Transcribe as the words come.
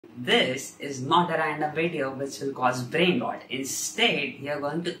This is not a random video which will cause brain rot. Instead, you are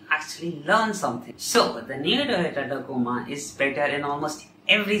going to actually learn something. So, the new Toyota Tacoma is better in almost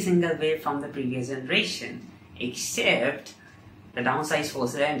every single way from the previous generation, except the downsized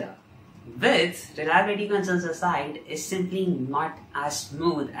 4-cylinder. With reliability concerns aside, is simply not as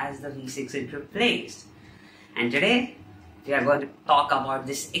smooth as the V6 it replaced. And today, we are going to talk about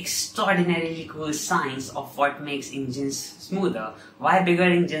this extraordinarily cool science of what makes engines smoother. Why bigger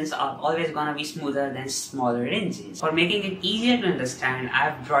engines are always going to be smoother than smaller engines. For making it easier to understand, I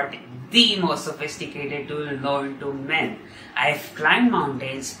have brought the most sophisticated tool known to men. I have climbed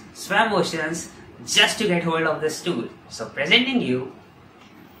mountains, swam oceans, just to get hold of this tool. So presenting you...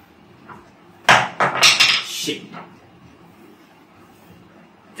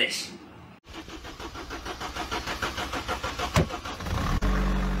 this.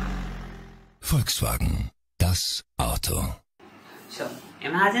 Volkswagen, das Auto. So,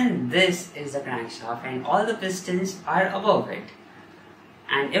 imagine this is the crankshaft and all the pistons are above it.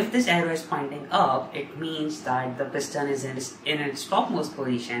 And if this arrow is pointing up, it means that the piston is in its topmost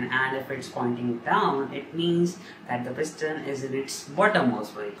position, and if it's pointing down, it means that the piston is in its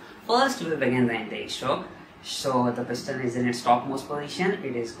bottommost position. First, we'll begin the intake stroke. So, the piston is in its topmost position,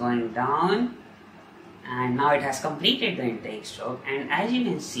 it is going down, and now it has completed the intake stroke, and as you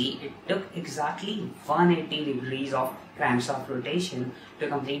can see, it took exactly 180 degrees of crankshaft rotation to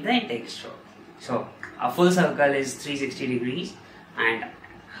complete the intake stroke. So a full circle is 360 degrees and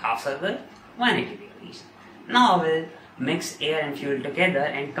half circle 180 degrees. Now we'll mix air and fuel together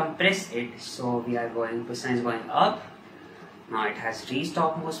and compress it. So we are going, piston is going up. Now it has reached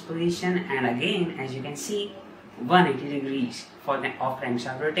topmost position, and again, as you can see, 180 degrees of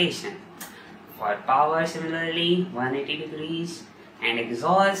crankshaft rotation. For power, similarly, 180 degrees, and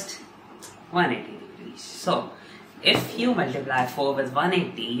exhaust, 180 degrees. So, if you multiply 4 with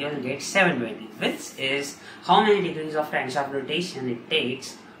 180, you will get 720, which is how many degrees of crankshaft rotation it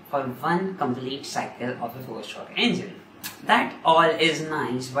takes for one complete cycle of a 4-stroke engine. That all is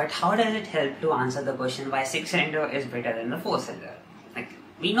nice, but how does it help to answer the question why 6-cylinder is better than the 4-cylinder? Like,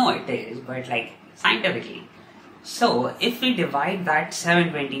 we know it is, but like, scientifically. So, if we divide that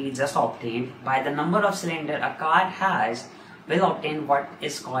 720 we just obtained by the number of cylinders a car has, we'll obtain what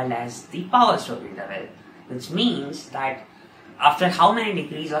is called as the power stroke interval, which means that after how many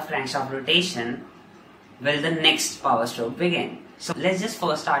degrees of crankshaft rotation will the next power stroke begin. So, let's just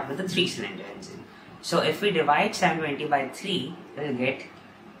first start with the 3-cylinder engine. So, if we divide 720 by 3, we'll get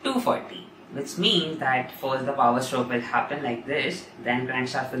 240, which means that first the power stroke will happen like this, then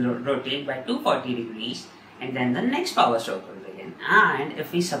crankshaft will rotate by 240 degrees, and then the next power stroke will begin. And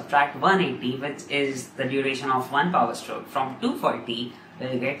if we subtract 180, which is the duration of one power stroke, from 240,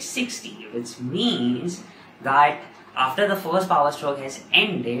 we'll get 60, which means that after the first power stroke has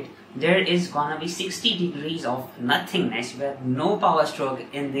ended, there is gonna be 60 degrees of nothingness where no power stroke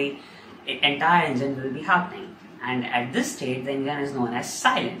in the entire engine will be happening. And at this state, the engine is known as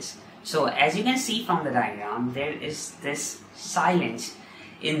silence. So as you can see from the diagram, there is this silence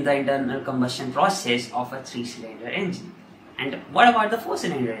in the internal combustion process of a 3-cylinder engine. And what about the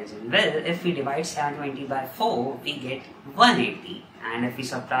 4-cylinder engine? Well, if we divide 720 by 4, we get 180. And if we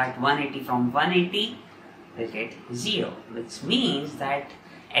subtract 180 from 180, we'll get 0. Which means that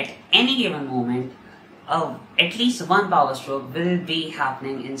at any given moment, at least one power stroke will be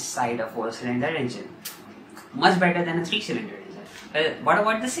happening inside a 4-cylinder engine. Much better than a 3-cylinder engine. Well, what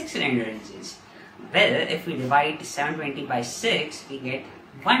about the 6-cylinder engines? Well, if we divide 720 by 6, we get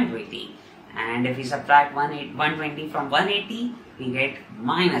 120, and if we subtract 120 from 180, we get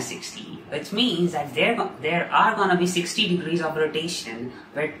minus 60, which means that there are going to be 60 degrees of rotation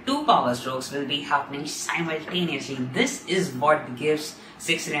where two power strokes will be happening simultaneously. This is what gives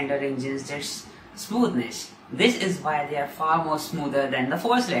 6-cylinder engines their smoothness. This is why they are far more smoother than the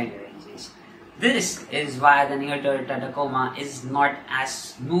 4-cylinder engines. This is why the new Toyota Tacoma is not as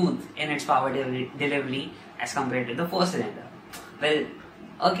smooth in its power delivery as compared to the 4-cylinder. Well,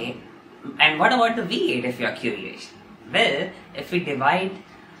 okay, and what about the V8 if you are curious? Well, if we divide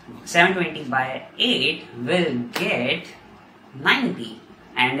 720 by 8, we'll get 90.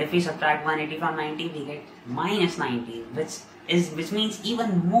 And if we subtract 180 from 90, we get minus 90, which means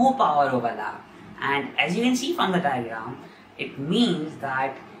even more power overlap. And as you can see from the diagram, it means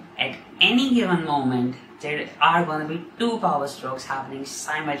that at any given moment, there are going to be two power strokes happening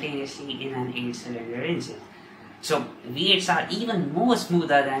simultaneously in an 8-cylinder engine. So V8s are even more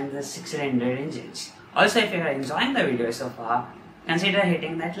smoother than the 6-cylinder engines. Also, if you are enjoying the video so far, consider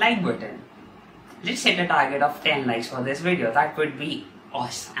hitting that like button. Let's set a target of 10 likes for this video. That would be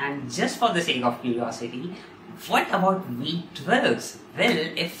awesome. And just for the sake of curiosity, What about V12s? Well,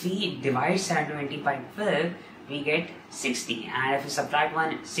 if we divide 720 by 12, we get 60. And if we subtract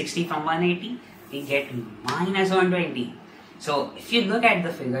 160 from 180, we get minus 120. So if you look at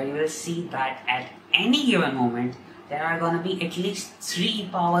the figure, you will see that at any given moment, there are going to be at least 3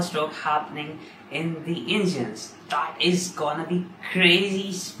 power strokes happening in the engines. That is going to be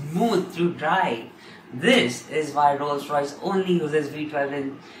crazy smooth to drive. This is why Rolls-Royce only uses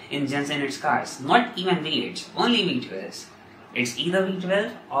V12 engines in its cars, not even V8s, only V12s. It's either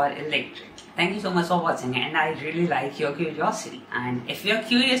V12 or electric. Thank you so much for watching, and I really like your curiosity. And if you're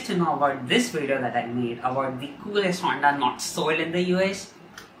curious to know about this video that I made about the coolest Honda not sold in the US,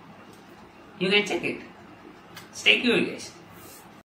 you can check it. Stay curious.